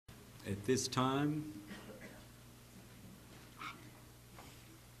At this time, I'd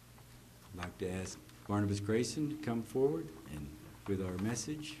like to ask Barnabas Grayson to come forward and with our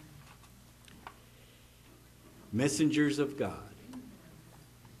message. Messengers of God.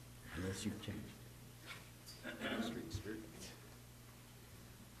 Unless you've changed.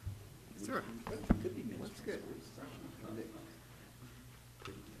 Sure. Could be That's good.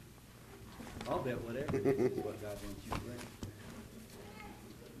 I'll bet whatever. It's what God wants you to bring.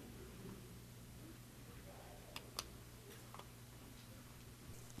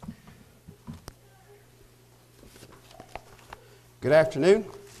 Good afternoon.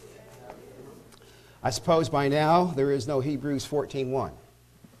 I suppose by now there is no Hebrews 14:1.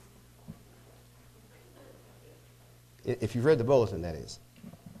 If you've read the bulletin, that is.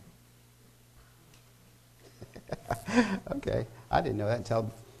 Okay, I didn't know that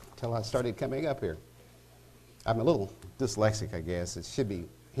until I started coming up here. I'm a little dyslexic, I guess. It should be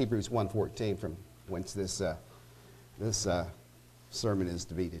Hebrews 1:14 from whence this sermon is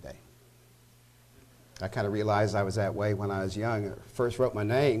to be today. I kind of realized I was that way when I was young. I first wrote my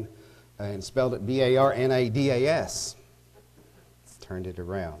name and spelled it Barnadas. Turned it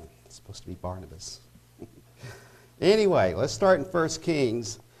around. It's supposed to be Barnabas. Anyway, let's start in 1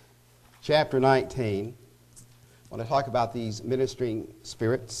 Kings chapter 19. I want to talk about these ministering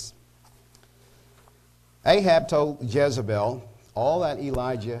spirits. Ahab told Jezebel all that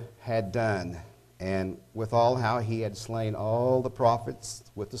Elijah had done, and withal how he had slain all the prophets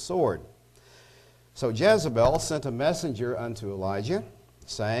with the sword. So Jezebel sent a messenger unto Elijah,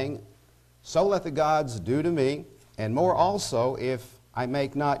 saying, So let the gods do to me, and more also, if I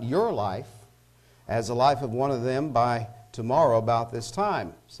make not your life as the life of one of them by tomorrow about this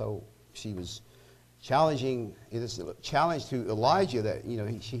time. So she was challenging, it is a challenge to Elijah that,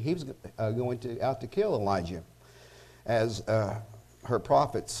 he was going out to kill Elijah as her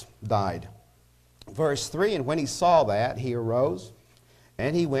prophets died. Verse 3, and when he saw that, he arose,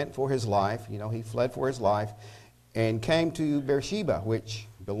 and he went for his life, he fled for his life, and came to Beersheba, which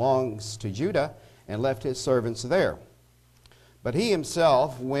belongs to Judah, and left his servants there. But he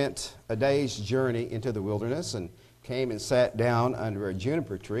himself went a day's journey into the wilderness, and came and sat down under a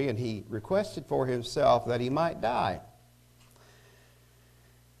juniper tree, and he requested for himself that he might die.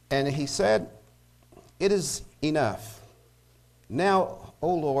 And he said, It is enough. Now,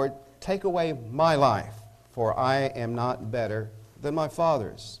 O Lord, take away my life, for I am not better than my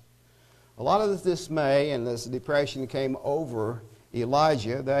fathers. A lot of this dismay and this depression came over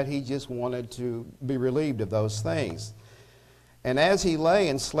Elijah that he just wanted to be relieved of those things. And as he lay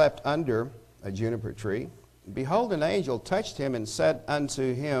and slept under a juniper tree, behold, an angel touched him and said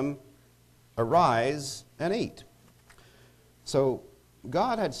unto him, Arise and eat. So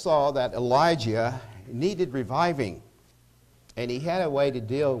God had saw that Elijah needed reviving. And he had a way to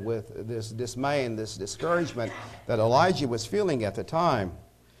deal with this dismay and this discouragement that Elijah was feeling at the time.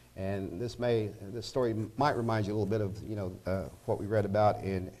 And this story might remind you a little bit of, what we read about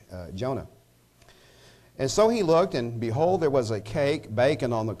in Jonah. And so he looked, and behold, there was a cake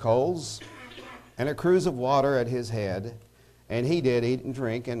baking on the coals, and a cruse of water at his head. And he did eat and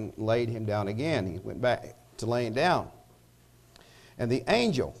drink, and laid him down again. He went back to laying down. And the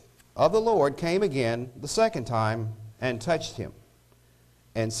angel of the Lord came again the second time, and touched him,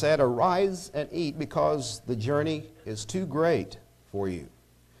 and said, Arise and eat, because the journey is too great for you.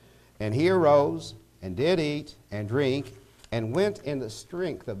 And he arose, and did eat and drink, and went in the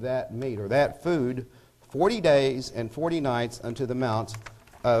strength of that meat, or that food, 40 days and 40 nights unto the mount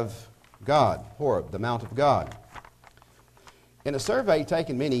of God, Horeb, the mount of God. In a survey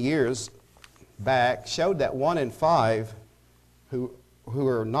taken many years back, showed that 1 in 5 who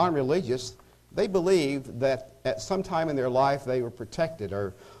are non-religious, they believed that at some time in their life they were protected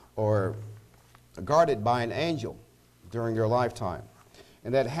or guarded by an angel during their lifetime.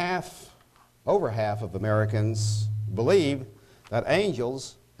 And that over half of Americans believe that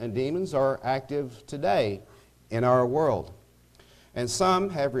angels and demons are active today in our world. And some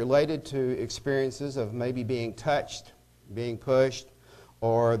have related to experiences of maybe being touched, being pushed,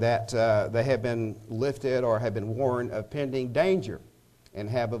 or that they have been lifted or have been warned of pending danger, and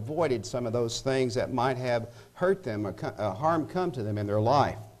have avoided some of those things that might have hurt them or harm come to them in their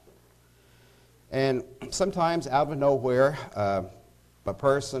life. And sometimes out of nowhere, a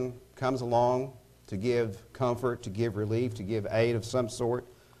person comes along to give comfort, to give relief, to give aid of some sort,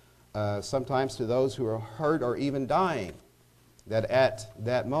 sometimes to those who are hurt or even dying, that at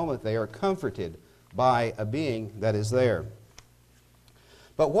that moment they are comforted by a being that is there.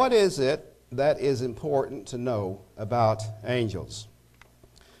 But what is it that is important to know about angels?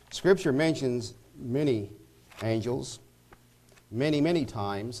 Scripture mentions many angels, many, many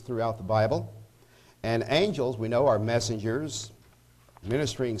times throughout the Bible. And angels, we know, are messengers,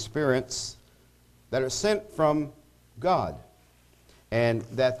 ministering spirits that are sent from God, and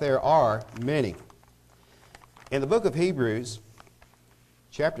that there are many. In the book of Hebrews,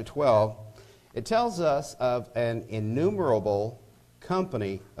 chapter 12, it tells us of an innumerable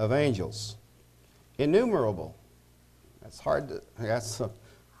company of angels. Innumerable. That's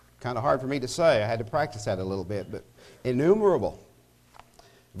kind of hard for me to say. I had to practice that a little bit, but innumerable.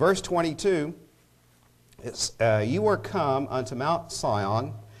 Verse 22, it's, you are come unto Mount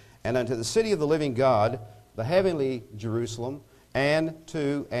Sion, and unto the city of the living God, the heavenly Jerusalem, and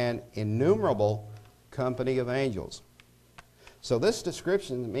to an innumerable company of angels. So this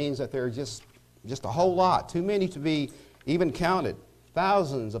description means that there are just a whole lot, too many to be even counted.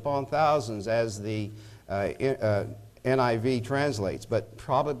 Thousands upon thousands, as the NIV translates, but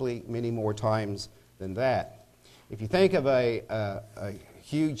probably many more times than that. If you think of a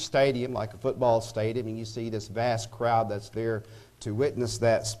huge stadium, like a football stadium, and you see this vast crowd that's there to witness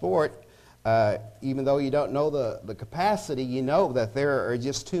that sport, even though you don't know the capacity, you know that there are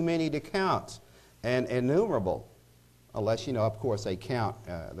just too many to count, and innumerable. Unless, you know, of course, they count.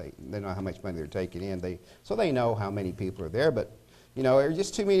 They know how much money they're taking in. So they know how many people are there, but, you know, there are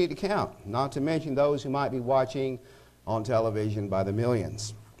just too many to count, not to mention those who might be watching on television by the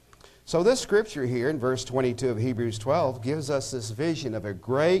millions. So this scripture here in verse 22 of Hebrews 12 gives us this vision of a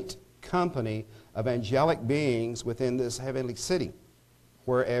great company of angelic beings within this heavenly city,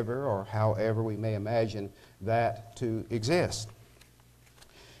 wherever or however we may imagine that to exist.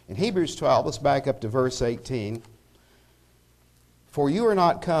 In Hebrews 12, let's back up to verse 18. For you are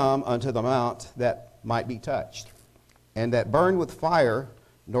not come unto the mount that might be touched, and that burned with fire,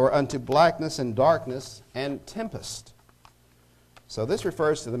 nor unto blackness and darkness and tempest. So this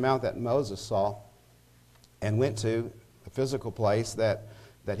refers to the mount that Moses saw and went to, a physical place that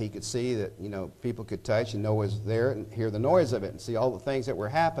he could see, that, you know, people could touch and know was there and hear the noise of it and see all the things that were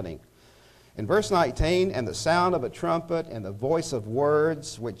happening. In verse 19, and the sound of a trumpet and the voice of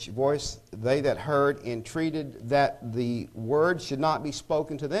words, which voice they that heard entreated that the word should not be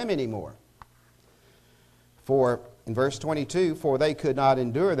spoken to them anymore. For, in verse 22, for they could not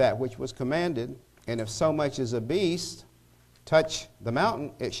endure that which was commanded, and if so much as a beast touch the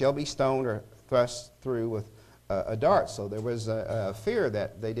mountain, it shall be stoned or thrust through with a dart. So there was a fear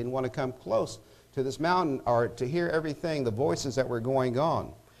that they didn't want to come close to this mountain or to hear everything, the voices that were going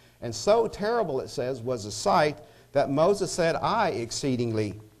on. And so terrible, it says, was the sight that Moses said, I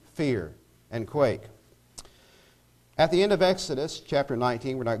exceedingly fear and quake. At the end of Exodus, chapter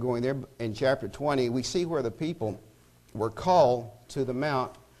 19, we're not going there, in chapter 20, we see where the people were called to the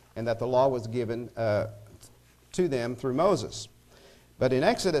mount and that the law was given to them through Moses. But in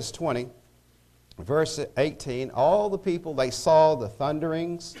Exodus 20, verse 18, all the people, they saw the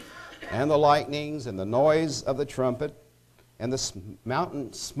thunderings and the lightnings and the noise of the trumpet and the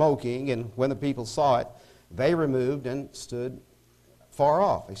mountain smoking, and when the people saw it, they removed and stood far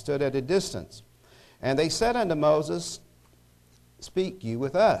off. They stood at a distance. And they said unto Moses, speak you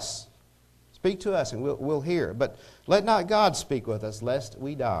with us. Speak to us, and we'll hear. But let not God speak with us, lest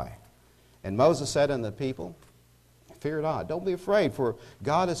we die. And Moses said unto the people, fear not. Don't be afraid, for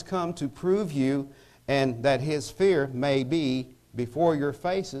God has come to prove you, and that his fear may be before your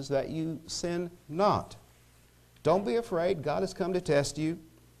faces, that you sin not. Don't be afraid. God has come to test you,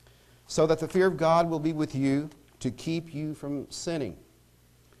 so that the fear of God will be with you to keep you from sinning.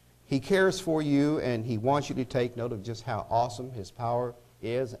 He cares for you, and he wants you to take note of just how awesome his power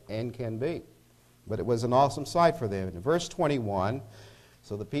is and can be. But it was an awesome sight for them. In verse 21,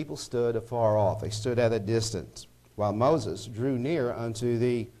 so the people stood afar off. They stood at a distance, while Moses drew near unto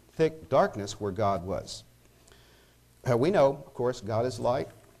the thick darkness where God was. We know, of course, God is light.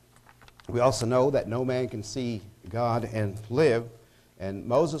 We also know that no man can see God and live. And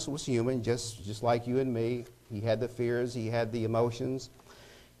Moses was human, just like you and me. He had the fears, he had the emotions,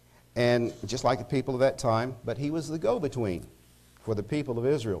 and just like the people of that time. But he was the go-between for the people of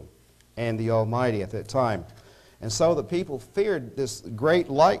Israel and the Almighty at that time. And so the people feared this great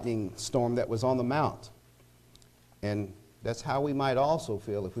lightning storm that was on the mount. And that's how we might also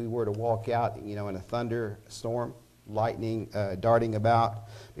feel if we were to walk out, you know, in a thunderstorm, lightning darting about,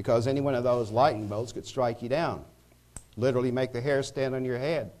 because any one of those lightning bolts could strike you down, literally make the hair stand on your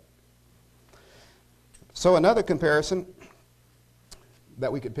head. So another comparison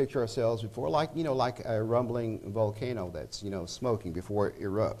that we could picture ourselves before, like a rumbling volcano that's, smoking before it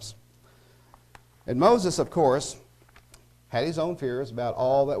erupts. And Moses, of course, had his own fears about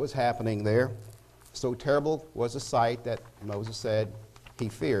all that was happening there. So terrible was the sight that Moses said he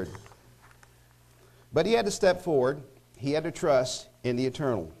feared. But he had to step forward. he had to trust in the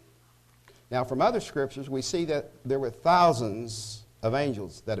eternal. Now, from other scriptures, we see that there were thousands of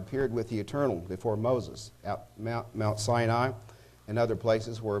angels that appeared with the eternal before Moses at Mount Sinai and other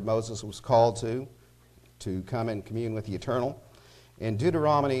places where Moses was called to come and commune with the eternal. In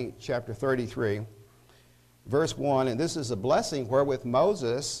Deuteronomy chapter 33, verse 1, and this is a blessing wherewith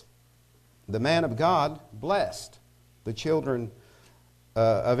Moses, the man of God, blessed the children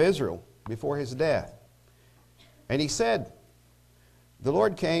of Israel before his death. And he said, the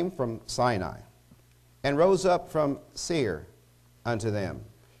Lord came from Sinai, and rose up from Seir unto them.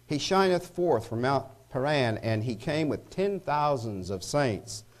 He shineth forth from Mount Paran, and he came with 10,000s of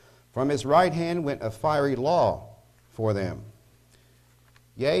saints. From his right hand went a fiery law for them.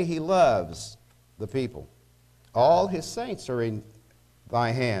 Yea, he loves the people. All his saints are in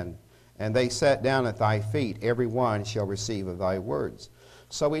thy hand, and they sat down at thy feet. Every one shall receive of thy words.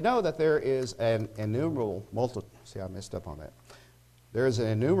 So we know that there is an innumerable multitude. See, I messed up on that. There is an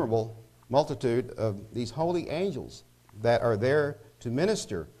innumerable multitude of these holy angels that are there to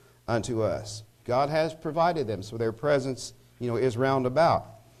minister unto us. God has provided them, so their presence, is round about.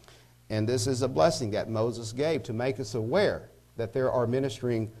 And this is a blessing that Moses gave to make us aware that there are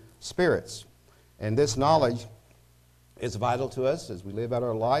ministering spirits. And this knowledge is vital to us as we live out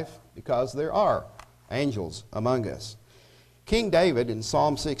our life because there are angels among us. King David in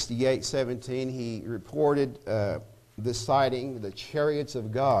Psalm 68:17, he reported this sighting, the chariots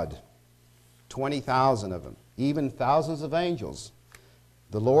of God, 20,000 of them, even thousands of angels,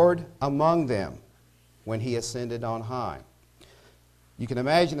 the Lord among them when he ascended on high. You can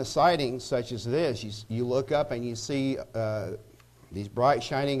imagine a sighting such as this. You look up and you see these bright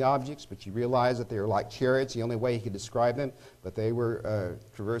shining objects, but you realize that they are like chariots, the only way he could describe them, but they were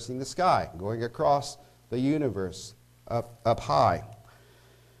traversing the sky, going across the universe up high.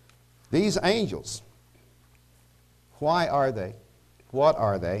 These angels, why are they? What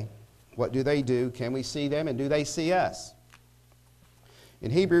are they? What do they do? Can we see them, and do they see us?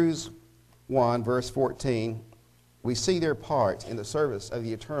 In Hebrews 1, verse 14, we see their part in the service of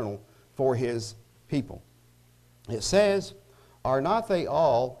the eternal for his people. It says, are not they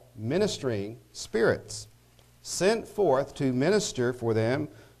all ministering spirits, sent forth to minister for them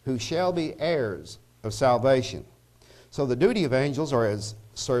who shall be heirs of salvation? So the duty of angels are as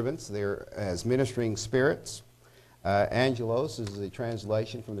servants, they're as ministering spirits. Angelos is the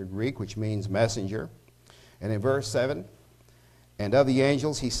translation from the Greek, which means messenger. And in verse 7, and of the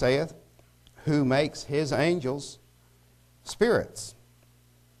angels he saith, who makes his angels spirits.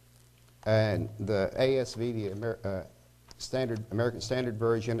 And the ASV, the American Standard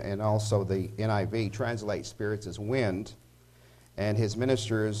Version, and also the NIV translate spirits as wind, and his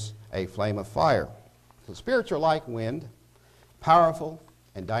ministers a flame of fire. So spirits are like wind, powerful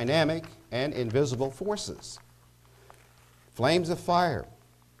and dynamic and invisible forces. Flames of fire,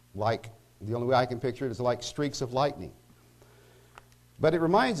 like, the only way I can picture it is like streaks of lightning. But it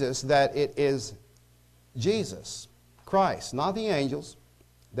reminds us that it is Jesus, Christ, not the angels,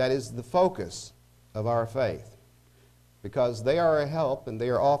 that is the focus of our faith. Because they are a help and they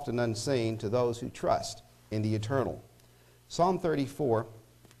are often unseen to those who trust in the eternal. Psalm 34,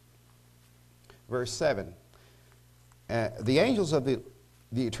 verse 7. The angels of the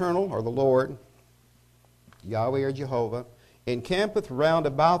eternal, or the Lord, Yahweh or Jehovah, encampeth round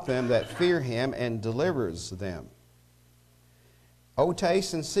about them that fear him and delivers them. O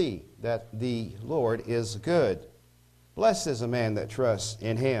taste and see that the Lord is good. Blessed is a man that trusts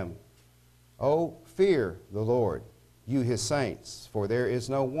in him. O fear the Lord, you his saints, for there is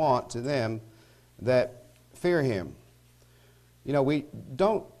no want to them that fear him. We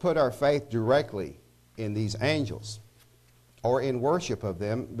don't put our faith directly in these angels or in worship of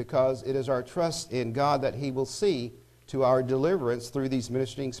them, because it is our trust in God that he will see to our deliverance through these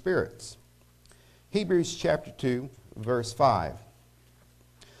ministering spirits. Hebrews chapter 2, verse 5.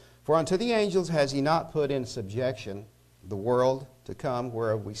 For unto the angels has he not put in subjection the world to come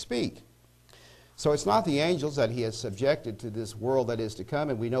whereof we speak. So it's not the angels that he has subjected to this world that is to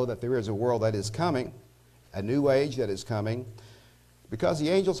come, and we know that there is a world that is coming, a new age that is coming, because the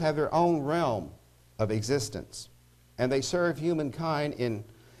angels have their own realm of existence, and they serve humankind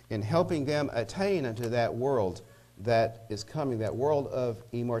in helping them attain unto that world that is coming, that world of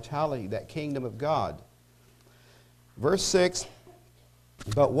immortality, that kingdom of God. Verse 6,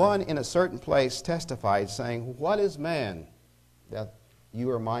 but one in a certain place testified, saying, what is man that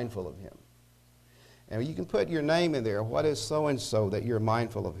you are mindful of him? And you can put your name in there. What is so-and-so that you're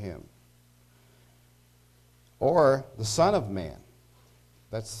mindful of him? Or the Son of Man.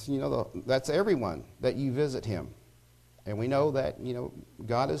 That's, that's everyone that you visit him. And we know that,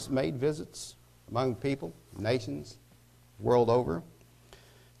 God has made visits among people, nations, world over.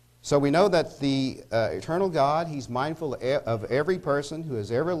 So we know that the eternal God, He's mindful of every person who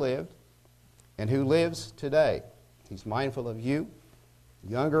has ever lived and who lives today. He's mindful of you,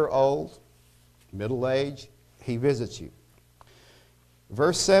 young or old, middle age. He visits you.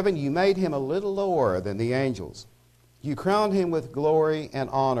 Verse 7, you made Him a little lower than the angels. You crowned Him with glory and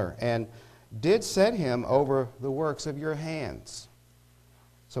honor, and did set Him over the works of your hands.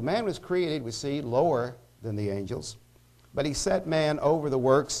 So man was created, we see, lower than the angels, but He set man over the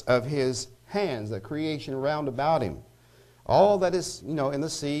works of His hands, the creation round about Him. All that is, in the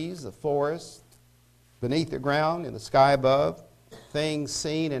seas, the forests, beneath the ground, in the sky above, things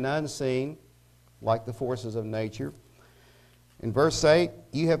seen and unseen, like the forces of nature. In verse 8,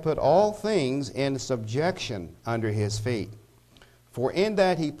 you have put all things in subjection under His feet. For in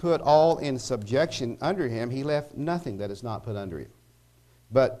that He put all in subjection under Him, He left nothing that is not put under Him.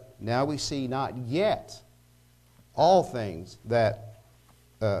 But now we see not yet all things that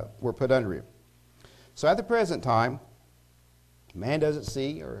were put under Him. So at the present time, man doesn't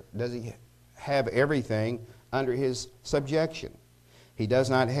see or does he have everything under his subjection. He does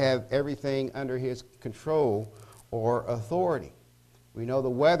not have everything under his control or authority. We know the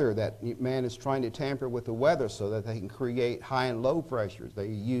weather, that man is trying to tamper with the weather so that they can create high and low pressures. They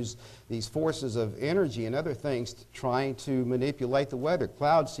use these forces of energy and other things trying to manipulate the weather,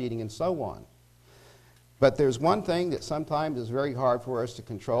 cloud seeding and so on. But there's one thing that sometimes is very hard for us to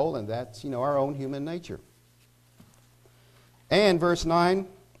control, and that's, our own human nature. And verse 9,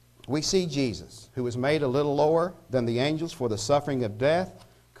 we see Jesus, who was made a little lower than the angels for the suffering of death,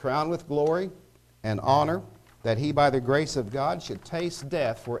 crowned with glory and honor, that He, by the grace of God, should taste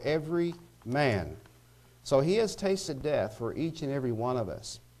death for every man. So He has tasted death for each and every one of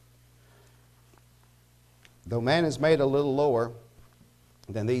us. Though man is made a little lower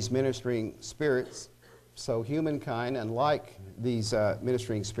than these ministering spirits, so humankind, unlike these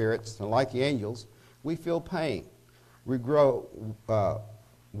ministering spirits, unlike the angels, we feel pain. We grow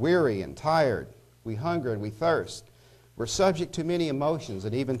weary and tired. We hunger and we thirst. We're subject to many emotions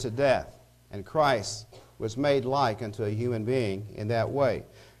and even to death. And Christ was made like unto a human being in that way,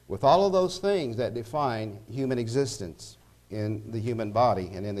 with all of those things that define human existence in the human body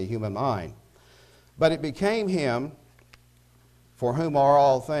and in the human mind. But it became Him, for whom are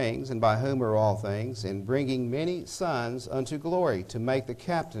all things, and by whom are all things, in bringing many sons unto glory, to make the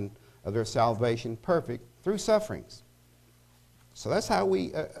captain of their salvation perfect through sufferings. So that's how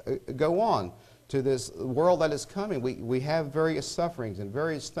we go on to this world that is coming. We have various sufferings and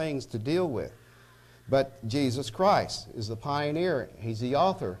various things to deal with. But Jesus Christ is the pioneer. He's the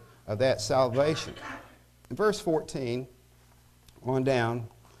author of that salvation. In verse 14, on down,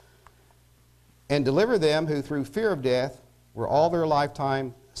 and deliver them who through fear of death were all their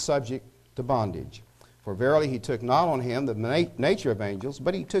lifetime subject to bondage. For verily He took not on Him the nature of angels,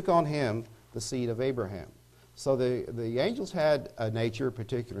 but He took on Him the seed of Abraham. So the angels had a nature, a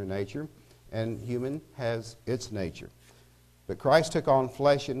particular nature, and human has its nature. But Christ took on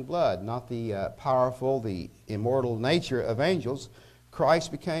flesh and blood, not the powerful, the immortal nature of angels.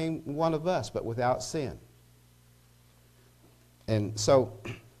 Christ became one of us, but without sin. And so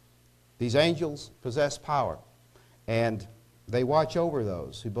these angels possess power, and they watch over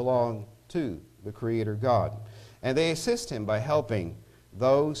those who belong to the Creator God. And they assist Him by helping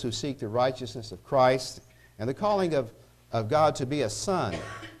those who seek the righteousness of Christ and the calling of God to be a son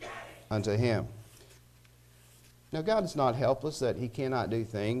unto Him. Now, God is not helpless that He cannot do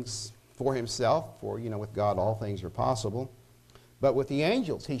things for Himself, for, with God all things are possible. But with the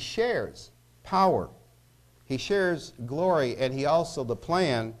angels, He shares power. He shares glory, and He also the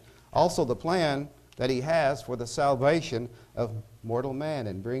plan that He has for the salvation of mortal man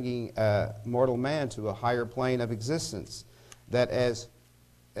and bringing mortal man to a higher plane of existence, that as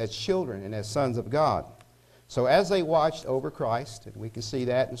children and as sons of God. So as they watched over Christ, and we can see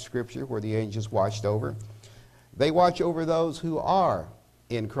that in Scripture where the angels watched over, they watch over those who are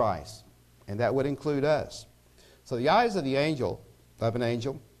in Christ, and that would include us. So the eyes of an angel, are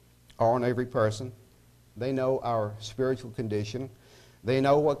on every person. They know our spiritual condition. They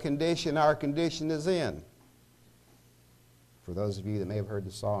know what condition our condition is in. For those of you that may have heard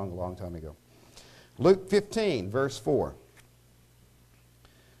the song a long time ago. Luke 15, verse 4.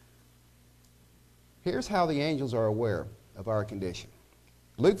 Here's how the angels are aware of our condition.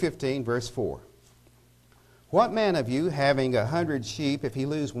 Luke 15, verse 4. What man of you, having 100 sheep, if he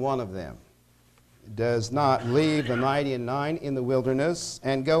lose one of them, does not leave the 99 in the wilderness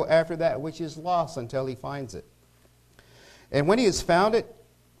and go after that which is lost until he finds it? And when he has found it,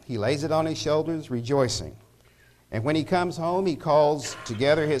 he lays it on his shoulders, rejoicing. And when he comes home, he calls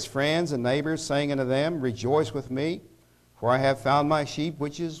together his friends and neighbors, saying unto them, Rejoice with me, for I have found my sheep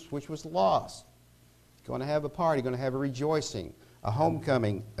which was lost. Going to have a party, going to have a rejoicing, a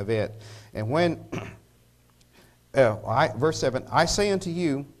homecoming event. And when, verse 7, I say unto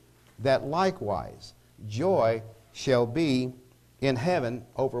you that likewise joy shall be in heaven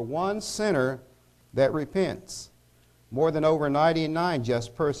over one sinner that repents, more than over 99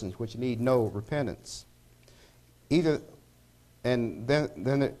 just persons which need no repentance. Either, and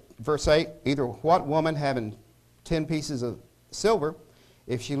then verse 8, either what woman having 10 pieces of silver,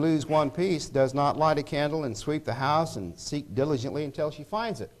 if she lose one piece, does not light a candle and sweep the house and seek diligently until she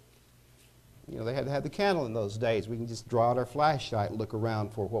finds it? You know, they had to have the candle in those days. We can just draw out our flashlight and look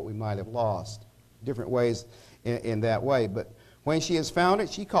around for what we might have lost. Different ways in that way. But when she has found it,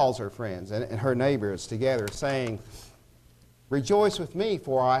 she calls her friends and her neighbors together, saying, rejoice with me,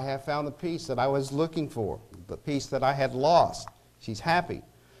 for I have found the peace that I was looking for, the peace that I had lost. She's happy.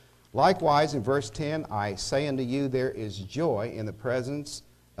 Likewise, in verse 10, I say unto you, there is joy in the presence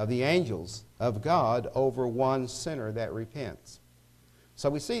of the angels of God over one sinner that repents. So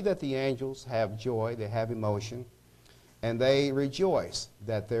we see that the angels have joy, they have emotion, and they rejoice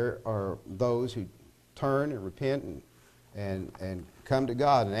that there are those who turn and repent and come to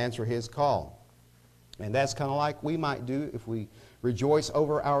God and answer His call. And that's kind of like we might do if we rejoice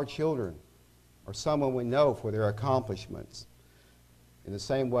over our children or someone we know for their accomplishments. In the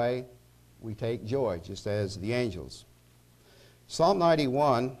same way, we take joy, just as the angels. Psalm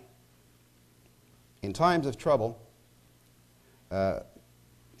 91, in times of trouble,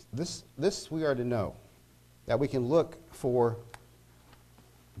 this we are to know, that we can look for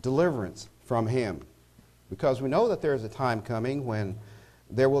deliverance from Him. Because we know that there is a time coming when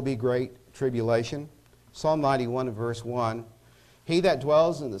there will be great tribulation. Psalm 91 verse 1, he that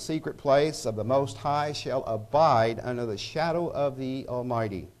dwells in the secret place of the Most High shall abide under the shadow of the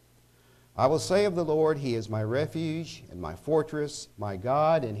Almighty. I will say of the Lord, He is my refuge and my fortress, my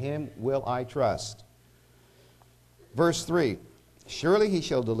God, in Him will I trust. Verse 3, surely He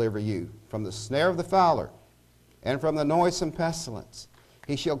shall deliver you from the snare of the fowler and from the noisome pestilence.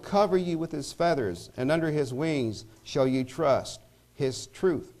 He shall cover you with His feathers, and under His wings shall you trust. His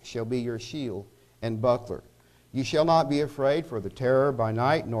truth shall be your shield and buckler. You shall not be afraid for the terror by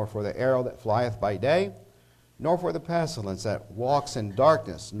night, nor for the arrow that flieth by day, nor for the pestilence that walks in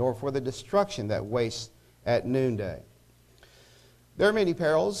darkness, nor for the destruction that wastes at noonday. There are many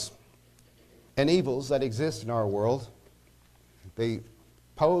perils and evils that exist in our world. They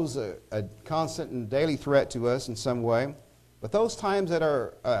pose a constant and daily threat to us in some way. But those times that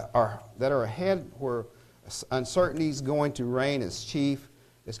are ahead, where uncertainty is going to reign as chief,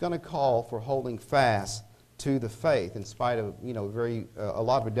 it's going to call for holding fast to the faith in spite of a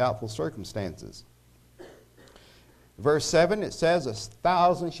lot of doubtful circumstances. Verse 7, it says,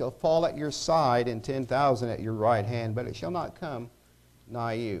 1,000 shall fall at your side and 10,000 at your right hand, but it shall not come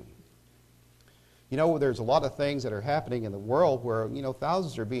nigh you. You know, there's a lot of things that are happening in the world where,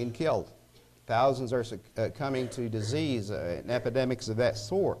 thousands are being killed. Thousands are coming to disease and epidemics of that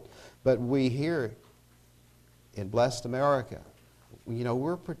sort. But we here in blessed America,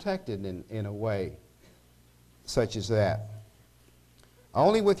 we're protected in a way such as that.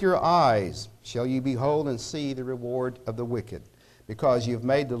 Only with your eyes shall you behold and see the reward of the wicked, because you have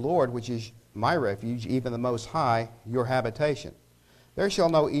made the Lord, which is my refuge, even the Most High, your habitation. There shall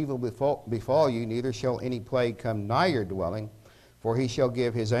no evil befall you, neither shall any plague come nigh your dwelling, for He shall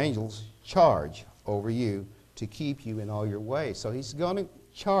give His angels charge over you to keep you in all your ways. So He's going to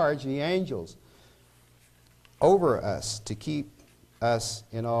charge the angels over us to keep us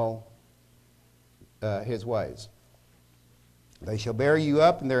in all His ways. They shall bear you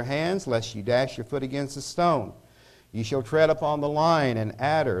up in their hands, lest you dash your foot against a stone. You shall tread upon the lion and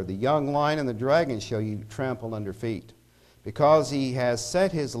adder, the young lion and the dragon shall you trample under feet. Because He has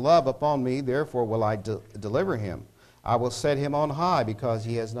set His love upon me, therefore will I deliver him. I will set him on high, because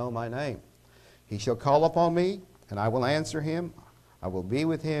he has known my name. He shall call upon me, and I will answer him. I will be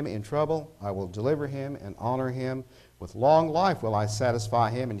with him in trouble. I will deliver him and honor him. With long life will I satisfy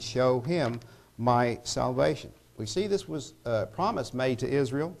him and show him my salvation. We see this was a promise made to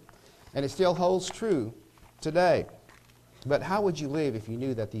Israel, and it still holds true today. But how would you live if you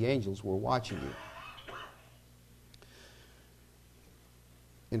knew that the angels were watching you?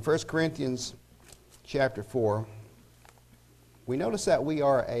 In 1 Corinthians chapter 4, we notice that we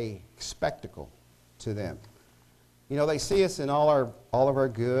are a spectacle to them. They see us in all of our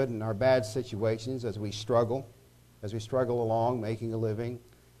good and our bad situations as we struggle along, making a living,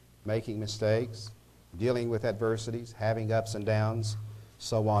 making mistakes, dealing with adversities, having ups and downs,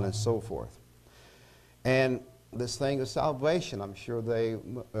 so on and so forth. And this thing of salvation, I'm sure they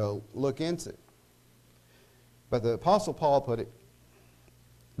look into. But the Apostle Paul put it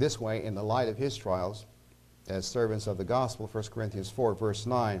this way in the light of his trials as servants of the gospel, 1 Corinthians 4, verse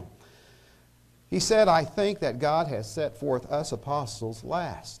 9. He said, I think that God has set forth us apostles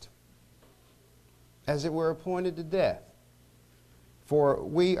last, as it were appointed to death. For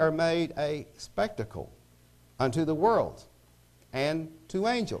we are made a spectacle unto the world, and to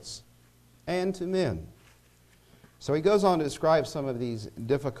angels, and to men. So he goes on to describe some of these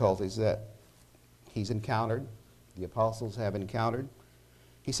difficulties that he's encountered, the apostles have encountered.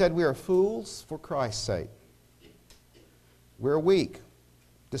 He said, we are fools for Christ's sake. We're weak,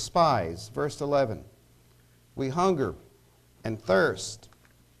 despised. Verse 11. We hunger and thirst.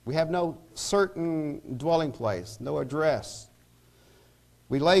 We have no certain dwelling place, no address.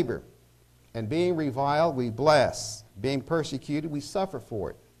 We labor, and being reviled, we bless. Being persecuted, we suffer for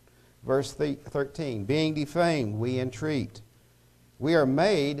it. Verse 13. Being defamed, we entreat. We are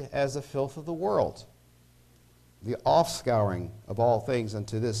made as the filth of the world, the offscouring of all things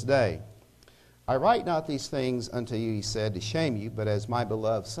unto this day. I write not these things unto you, he said, to shame you, but as my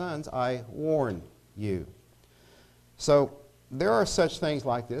beloved sons, I warn you. So there are such things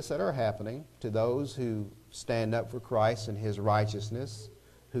like this that are happening to those who stand up for Christ and his righteousness,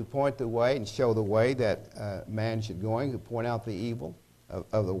 who point the way and show the way that man should go, who point out the evil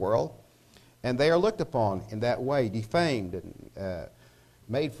of the world. And they are looked upon in that way, defamed and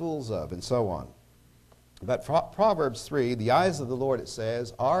made fools of, and so on. But Proverbs 3, the eyes of the Lord, it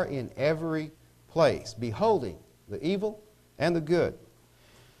says, are in every place, beholding the evil and the good.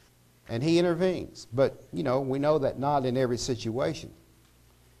 And he intervenes. But, we know that not in every situation.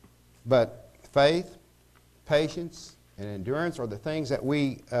 But faith, patience, and endurance are the things that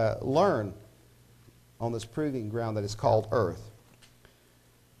we learn on this proving ground that is called earth.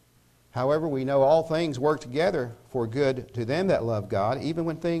 However, we know all things work together for good to them that love God, even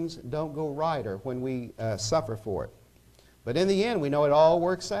when things don't go right or when we suffer for it. But in the end, we know it all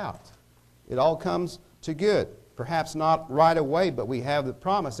works out. It all comes to good. Perhaps not right away, but we have the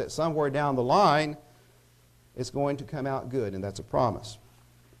promise that somewhere down the line it's going to come out good, and that's a promise.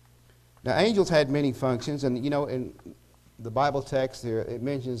 Now, angels had many functions, and in the Bible text here, it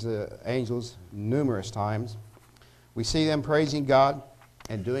mentions the angels numerous times. We see them praising God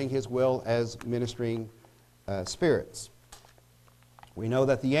and doing his will as ministering spirits. We know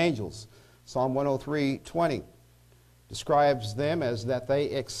that the angels, Psalm 103:20, describes them as that they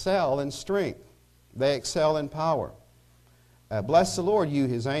excel in strength. They excel in power. Bless the Lord, you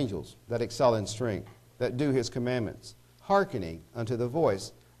his angels, that excel in strength, that do his commandments, hearkening unto the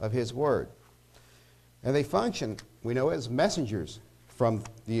voice of his word. And they function, we know, as messengers from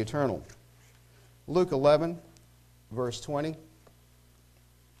the eternal. Luke 11, verse 20.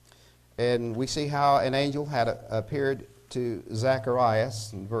 And we see how an angel had appeared to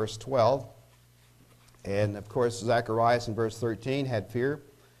Zacharias in verse 12. And, of course, Zacharias in verse 13 had fear.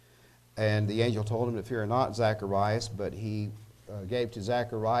 And the angel told him to fear not, Zacharias. But he gave to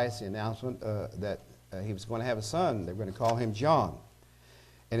Zacharias the announcement that he was going to have a son. They were going to call him John.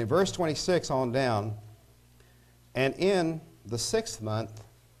 And in verse 26 on down, and in the 6th month,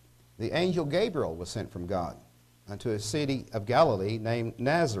 the angel Gabriel was sent from God unto a city of Galilee named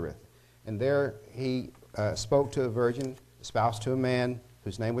Nazareth. And there he spoke to a virgin, espoused to a man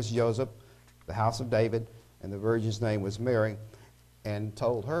whose name was Joseph, the house of David, and the virgin's name was Mary, and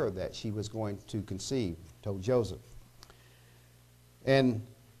told her that she was going to conceive, told Joseph. And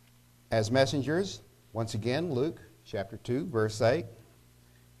as messengers, once again, Luke chapter 2, verse 8,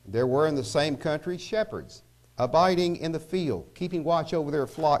 there were in the same country shepherds, abiding in the field, keeping watch over their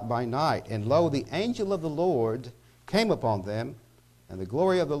flock by night. And lo, the angel of the Lord came upon them, and the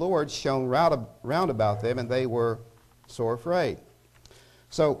glory of the Lord shone round about them, and they were sore afraid.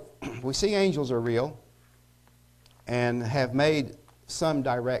 So we see angels are real and have made some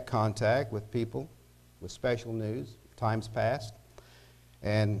direct contact with people with special news, times past.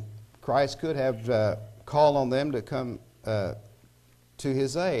 And Christ could have called on them to come to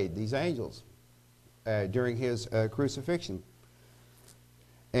his aid, these angels, during his crucifixion.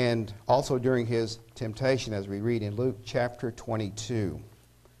 And also during his temptation, as we read in Luke chapter 22.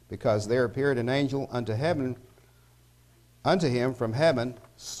 Because there appeared an angel unto him from heaven,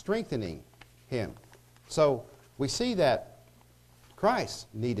 strengthening him. So we see that Christ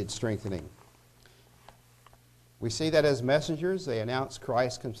needed strengthening. We see that as messengers, they announced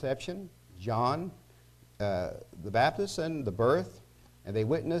Christ's conception, John the Baptist, and the birth, and they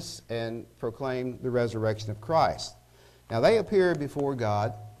witness and proclaim the resurrection of Christ. Now they appear before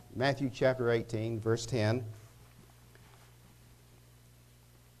God, Matthew chapter 18, verse 10.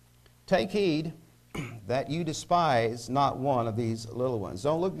 Take heed that you despise not one of these little ones.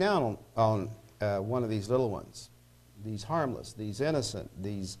 Don't look down on one of these little ones, these harmless, these innocent,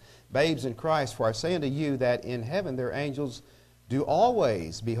 these babes in Christ. For I say unto you that in heaven their angels do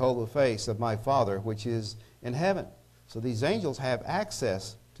always behold the face of my Father which is in heaven. So these angels have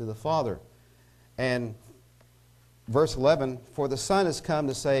access to the Father. And verse 11, for the Son is come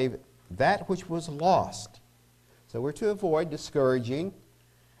to save that which was lost. So we're to avoid discouraging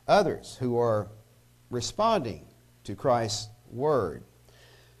others who are responding to Christ's word.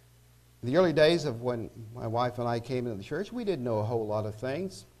 In the early days of when my wife and I came into the church, we didn't know a whole lot of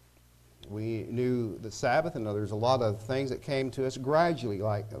things. We knew the Sabbath, and there's a lot of things that came to us gradually,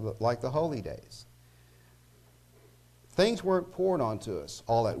 like the holy days. Things weren't poured onto us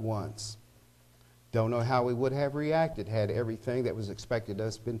all at once. Don't know how we would have reacted had everything that was expected of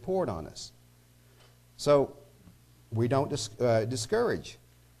us been poured on us. So we don't discourage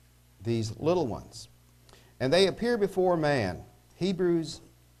these little ones. And they appear before man. Hebrews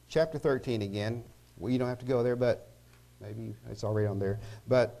chapter 13 again. Well, you don't have to go there, but maybe it's already on there.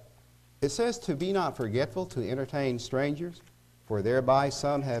 But it says, to be not forgetful to entertain strangers, for thereby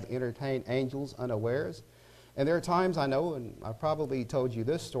some have entertained angels unawares. And there are times, I know, and I probably told you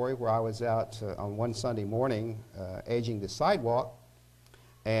this story, where I was out on one Sunday morning edging the sidewalk,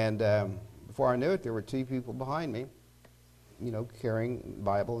 and before I knew it, there were two people behind me, carrying the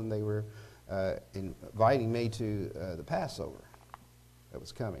Bible, and they were inviting me to the Passover that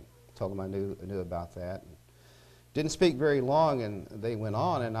was coming. I told them I knew about that. Didn't speak very long, and they went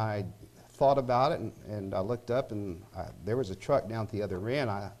on, and I thought about it, and I looked up, and there was a truck down at the other end.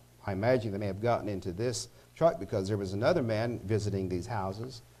 I imagine they may have gotten into this truck because there was another man visiting these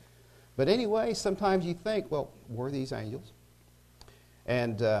houses. But anyway, sometimes you think, well, were these angels?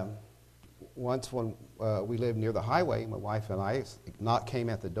 And once when we lived near the highway, my wife and I, a knock came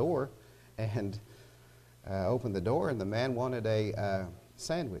at the door, and opened the door, and the man wanted a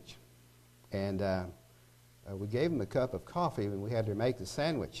sandwich. And we gave him a cup of coffee, and we had to make the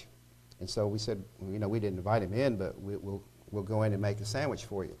sandwich. And so we said, we didn't invite him in, but we'll go in and make a sandwich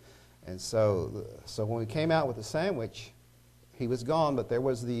for you. And so when we came out with the sandwich, he was gone, but there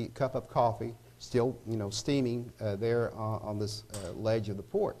was the cup of coffee still, steaming there on this ledge of the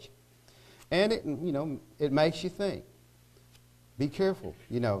porch. And it makes you think. Be careful,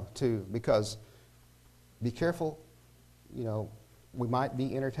 because be careful, we might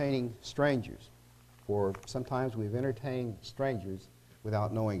be entertaining strangers, or sometimes we've entertained strangers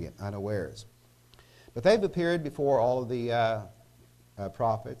without knowing it, unawares. But they've appeared before all of the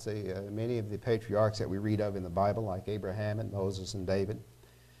prophets, many of the patriarchs that we read of in the Bible, like Abraham and Moses and David.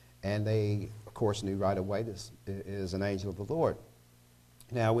 And they, of course, knew right away this is an angel of the Lord.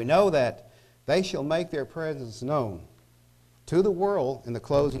 Now, we know that they shall make their presence known to the world in the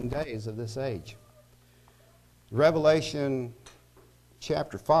closing days of this age. Revelation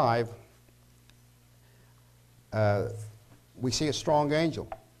chapter 5, we see a strong angel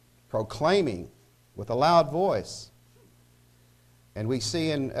proclaiming with a loud voice. And we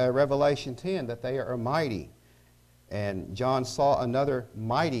see in Revelation 10 that they are mighty. And John saw another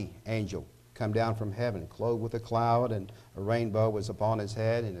mighty angel come down from heaven, clothed with a cloud, and a rainbow was upon his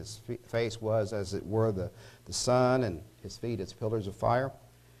head, and his face was as it were the sun, and his feet as pillars of fire.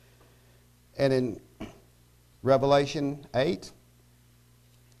 And in Revelation 8,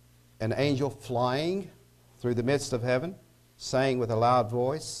 an angel flying through the midst of heaven, saying with a loud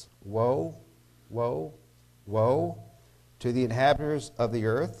voice, woe, woe, woe to the inhabitants of the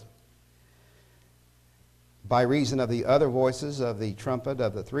earth, by reason of the other voices of the trumpet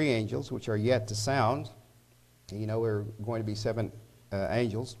of the three angels which are yet to sound. We're going to be seven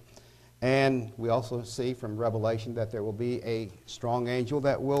angels. And we also see from Revelation that there will be a strong angel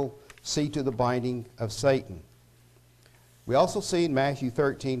that will see to the binding of Satan. We also see in Matthew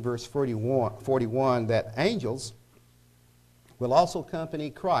 13, verse 41, that angels will also accompany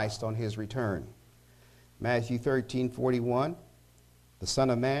Christ on his return. Matthew 13:41, the Son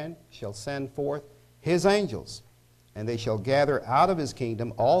of Man shall send forth his angels, and they shall gather out of his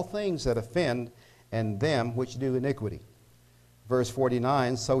kingdom all things that offend and them which do iniquity. Verse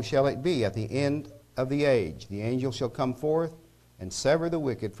 49, so shall it be at the end of the age. The angel shall come forth and sever the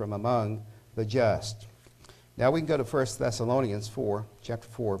wicked from among the just. Now we can go to 1 Thessalonians 4, chapter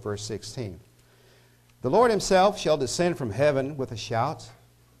 4, verse 16. The Lord himself shall descend from heaven with a shout,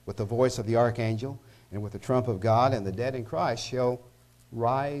 with the voice of the archangel, and with the trump of God, and the dead in Christ shall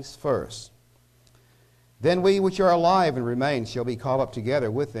rise first. Then we which are alive and remain shall be caught up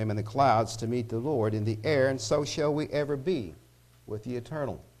together with them in the clouds to meet the Lord in the air, and so shall we ever be with the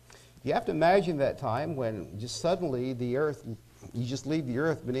eternal. You have to imagine that time when just suddenly the earth, you just leave the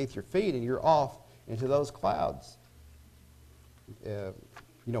earth beneath your feet and you're off into those clouds.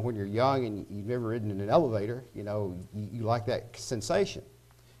 You know, when you're young and you've never ridden in an elevator, you know, you like that sensation.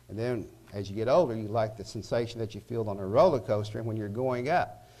 And then as you get older, you like the sensation that you feel on a roller coaster. And when you're going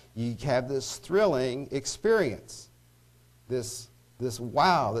up, you have this thrilling experience, this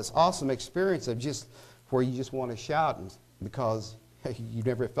wow, this awesome experience of just where you just want to shout because you've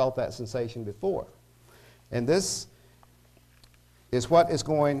never felt that sensation before. And this is what is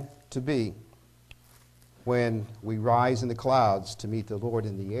going to be when we rise in the clouds to meet the Lord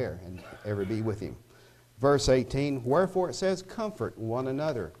in the air and ever be with him. Verse 18, wherefore it says, comfort one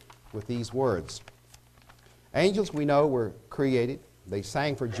another with these words. Angels, we know, were created. They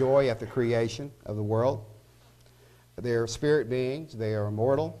sang for joy at the creation of the world. They're spirit beings. They are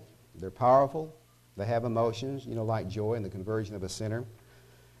immortal. They're powerful. They have emotions, you know, like joy in the conversion of a sinner.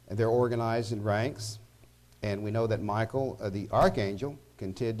 And they're organized in ranks. And we know that Michael, the archangel,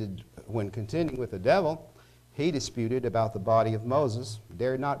 when contending with the devil, he disputed about the body of Moses,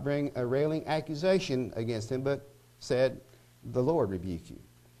 dared not bring a railing accusation against him, but said, the Lord rebuke you.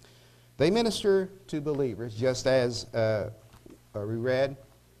 They minister to believers, just as we read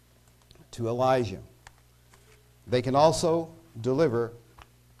to Elijah. They can also deliver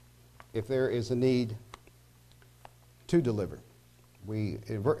if there is a need to deliver.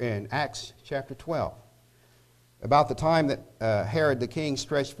 In Acts chapter 12, about the time that Herod the king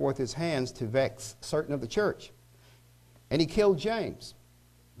stretched forth his hands to vex certain of the church. And he killed James,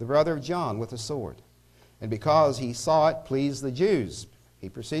 the brother of John, with a sword. And because he saw it pleased the Jews, he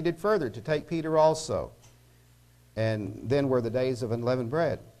proceeded further to take Peter also. And then were the days of unleavened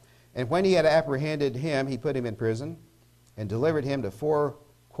bread. And when he had apprehended him, he put him in prison and delivered him to 4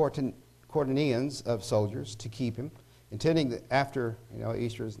 quaternions of soldiers to keep him, intending that after, you know,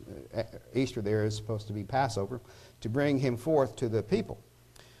 Easter there is supposed to be Passover, to bring him forth to the people.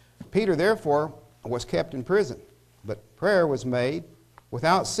 Peter therefore was kept in prison, but prayer was made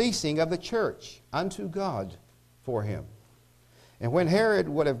without ceasing of the church unto God for him. And when Herod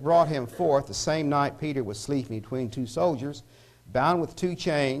would have brought him forth, the same night Peter was sleeping between 2 soldiers, bound with 2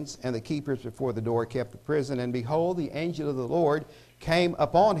 chains, and the keepers before the door kept the prison. And behold, the angel of the Lord came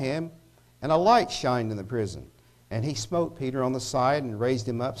upon him, and a light shined in the prison. And he smote Peter on the side and raised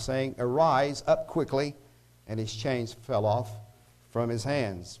him up, saying, arise up quickly. And his chains fell off from his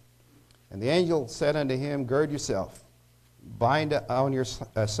hands. And the angel said unto him, gird yourself, bind on your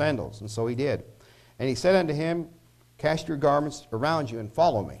sandals. And so he did. And he said unto him, cast your garments around you and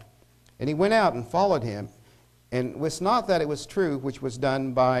follow me. And he went out and followed him, and wist not that it was true which was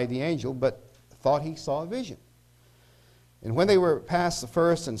done by the angel, but thought he saw a vision. And when they were past the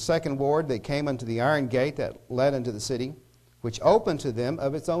first and second ward, they came unto the iron gate that led into the city, which opened to them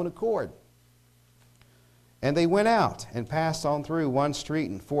of its own accord. And they went out and passed on through one street,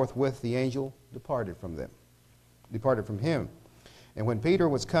 and forthwith the angel departed from him. And when Peter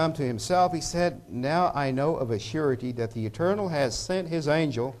was come to himself, he said, now I know of a surety that the Eternal has sent his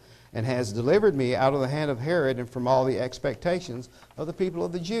angel, and has delivered me out of the hand of Herod, and from all the expectations of the people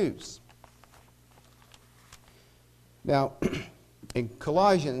of the Jews. Now, in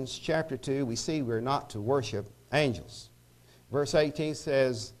Colossians chapter 2, we see we're not to worship angels. Verse 18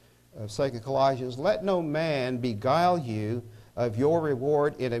 says, of 2 Colossians, let no man beguile you of your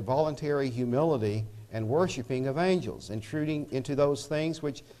reward in a voluntary humility and worshiping of angels, intruding into those things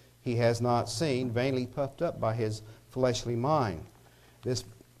which he has not seen, vainly puffed up by his fleshly mind. This,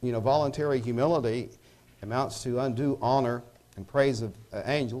 voluntary humility amounts to undue honor and praise of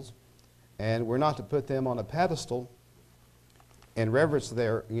angels, and we're not to put them on a pedestal and reverence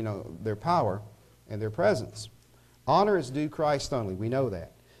their power and their presence. Honor is due Christ only. We know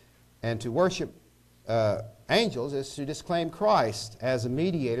that. And to worship angels is to disclaim Christ as a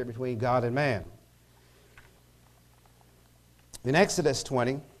mediator between God and man. In Exodus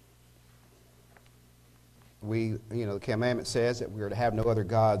 20, the commandment says that we are to have no other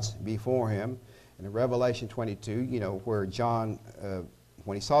gods before him. And in Revelation 22, where John,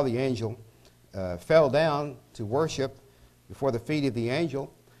 when he saw the angel, fell down to worship before the feet of the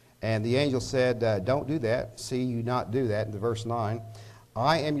angel, and the angel said, don't do that. See you not do that. In verse 9,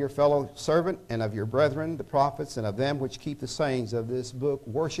 I am your fellow servant and of your brethren, the prophets, and of them which keep the sayings of this book,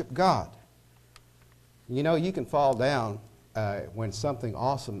 worship God. You can fall down when something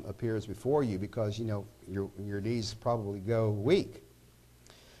awesome appears before you, because your knees probably go weak.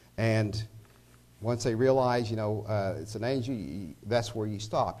 And once they realize it's an angel, that's where you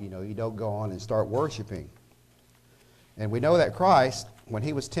stop. You don't go on and start worshiping. And we know that Christ, when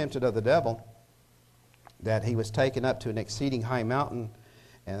he was tempted of the devil, that he was taken up to an exceeding high mountain,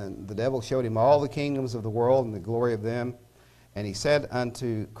 and the devil showed him all the kingdoms of the world and the glory of them. And he said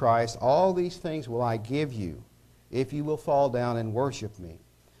unto Christ, all these things will I give you, if you will fall down and worship me.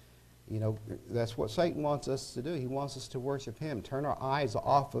 That's what Satan wants us to do. He wants us to worship him, turn our eyes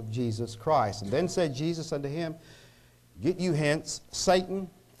off of Jesus Christ. And then said Jesus unto him, Get you hence, Satan,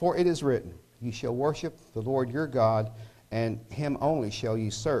 for it is written, You shall worship the Lord your God, and him only shall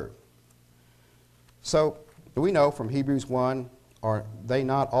you serve. So we know from Hebrews 1, are they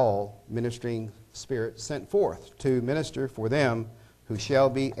not all ministering spirits sent forth to minister for them who shall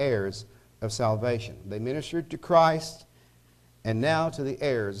be heirs of salvation? They ministered to Christ, and now to the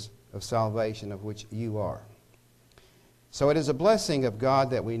heirs of salvation, of which you are. So it is a blessing of God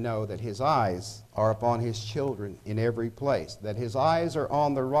that we know that his eyes are upon his children in every place, that his eyes are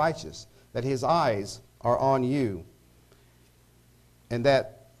on the righteous, that his eyes are on you, and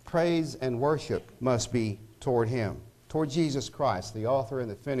that praise and worship must be toward him, toward Jesus Christ, the author and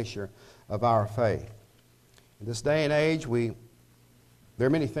the finisher of our faith. In this day and age, there are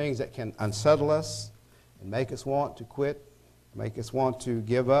many things that can unsettle us and make us want to quit, make us want to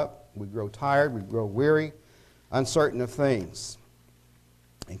give up. We grow tired, we grow weary, uncertain of things.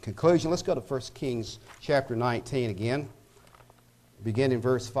 In conclusion, let's go to 1 Kings chapter 19 again, begin in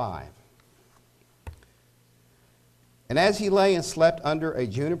verse 5. And as he lay and slept under a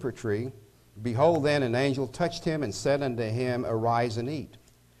juniper tree, behold, then an angel touched him and said unto him, Arise and eat.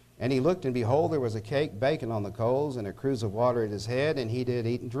 And he looked, and behold, there was a cake baking on the coals, and a cruse of water at his head, and he did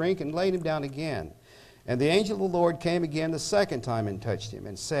eat and drink, and laid him down again. And the angel of the Lord came again the second time and touched him,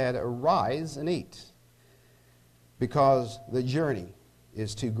 and said, Arise and eat, because the journey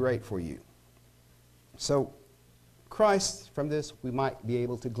is too great for you. So Christ, from this we might be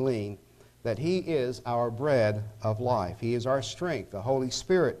able to glean that he is our bread of life. He is our strength. The Holy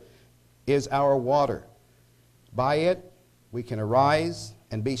Spirit is our water. By it we can arise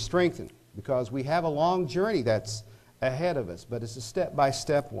and be strengthened, because we have a long journey that's ahead of us, but it's a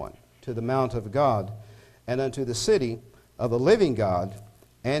step-by-step one to the mount of God, and unto the city of the living God,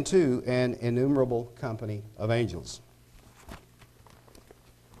 and to an innumerable company of angels.